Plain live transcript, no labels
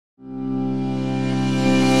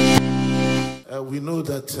we know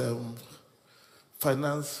that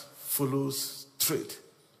finance follows trade.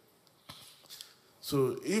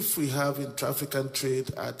 So if we have intra-African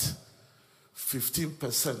trade at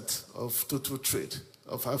 15% of total trade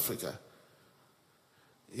of Africa,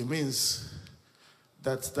 it means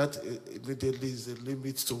that immediately is the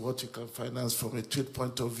limit to what you can finance from a trade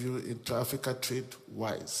point of view, intra-Africa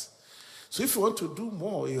trade-wise. So if you want to do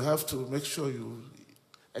more, you have to make sure you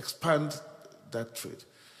expand that trade.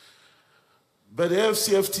 But the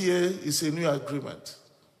AFCFTA is a new agreement.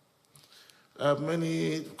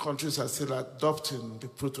 Many countries are still adopting the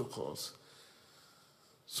protocols.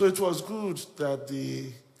 So it was good that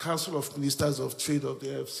the Council of Ministers of Trade of the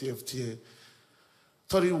AFCFTA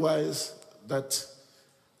thought it wise that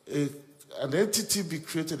an entity be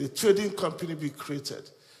created, a trading company be created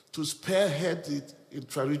to spearhead the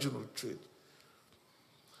intra-regional trade.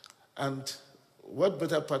 And what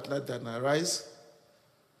better partner than Arise,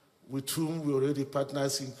 with whom we already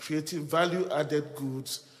partners in creating value-added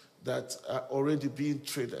goods that are already being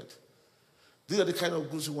traded. These are the kind of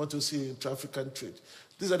goods we want to see in intra-African trade.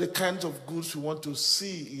 These are the kinds of goods we want to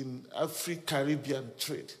see in Afro-Caribbean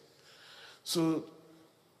trade. So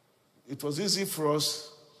it was easy for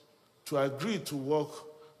us to agree to work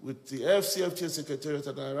with the AFCFTA Secretariat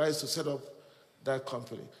and Arise to set up that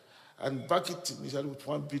company and back it initially with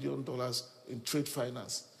 $1 billion in trade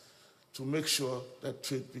finance to make sure that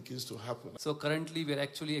trade begins to happen. So currently we're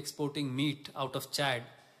actually exporting meat out of Chad,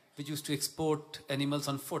 which used to export animals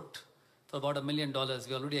on foot for about $1 million.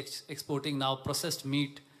 We're already exporting now processed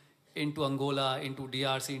meat into Angola, into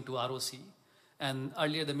DRC, into ROC. And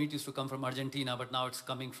earlier the meat used to come from Argentina, but now it's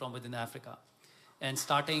coming from within Africa. And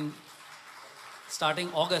starting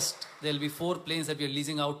August, there'll be 4 planes that we are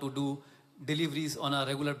leasing out to do deliveries on a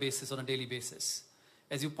regular basis, on a daily basis.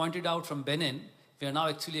 As you pointed out from Benin, we are now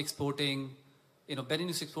actually exporting, Benin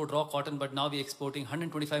used to export raw cotton, but now we're exporting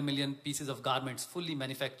 125 million pieces of garments, fully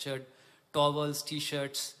manufactured, towels,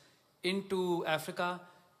 t-shirts, into Africa.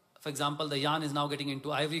 For example, the yarn is now getting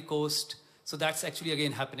into Ivory Coast. So that's actually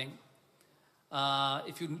again happening.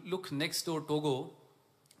 If you look next door, Togo,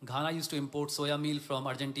 Ghana used to import soya meal from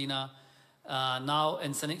Argentina. Now,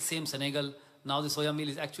 and same Senegal, now the soya meal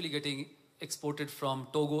is actually getting exported from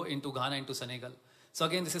Togo into Ghana, into Senegal. So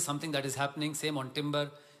again, this is something that is happening, same on timber,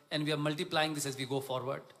 and we are multiplying this as we go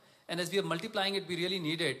forward. And as we are multiplying it, we really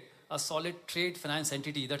needed a solid trade finance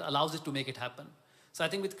entity that allows it to make it happen. So I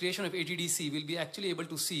think with creation of ATDC, we'll be actually able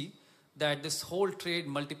to see that this whole trade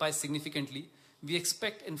multiplies significantly. We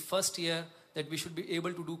expect in first year that we should be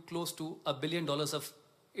able to do close to $1 billion of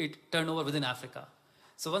turnover within Africa.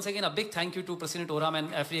 So once again, a big thank you to President Oram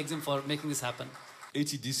and Afrexim for making this happen.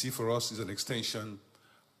 ATDC for us is an extension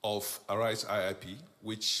of Arise IIP,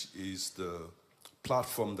 which is the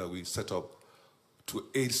platform that we set up to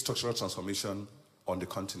aid structural transformation on the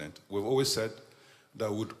continent. We've always said that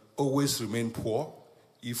we would always remain poor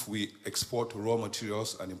if we export raw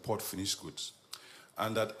materials and import finished goods.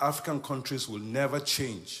 And that African countries will never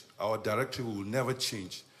change, our directive will never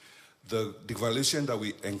change. The devaluation that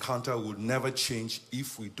we encounter will never change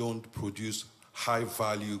if we don't produce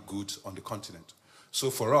high-value goods on the continent. So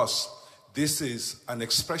for us, this is an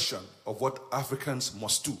expression of what Africans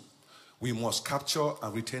must do. We must capture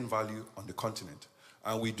and retain value on the continent.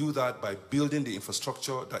 And we do that by building the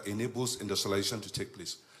infrastructure that enables industrialization to take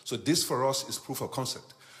place. So this for us is proof of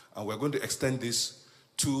concept. And we're going to extend this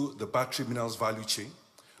to the battery minerals value chain,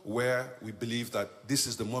 where we believe that this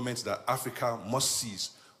is the moment that Africa must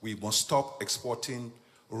seize. We must stop exporting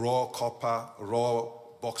raw copper, raw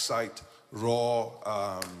bauxite, raw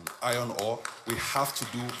iron ore. We have to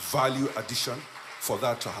do value addition for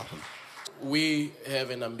that to happen. We have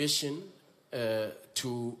an ambition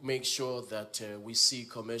to make sure that we see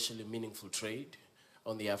commercially meaningful trade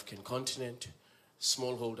on the African continent,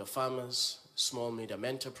 smallholder farmers, small medium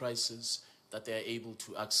enterprises, that they are able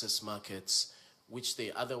to access markets which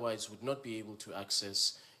they otherwise would not be able to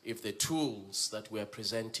access if the tools that we are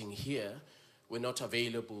presenting here were not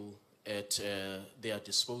available at their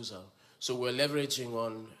disposal. So we're leveraging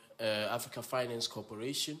on Africa Finance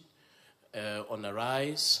Corporation, on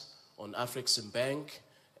Arise, on Afreximbank,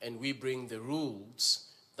 and we bring the rules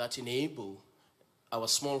that enable our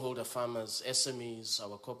smallholder farmers, SMEs,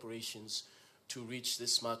 our corporations to reach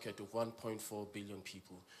this market of 1.4 billion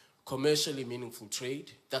people. Commercially meaningful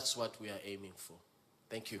trade, that's what we are aiming for.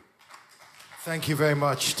 Thank you. Thank you very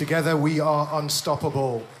much. Together we are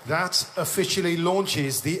unstoppable. That officially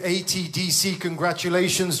launches the ATDC.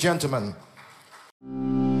 Congratulations, gentlemen.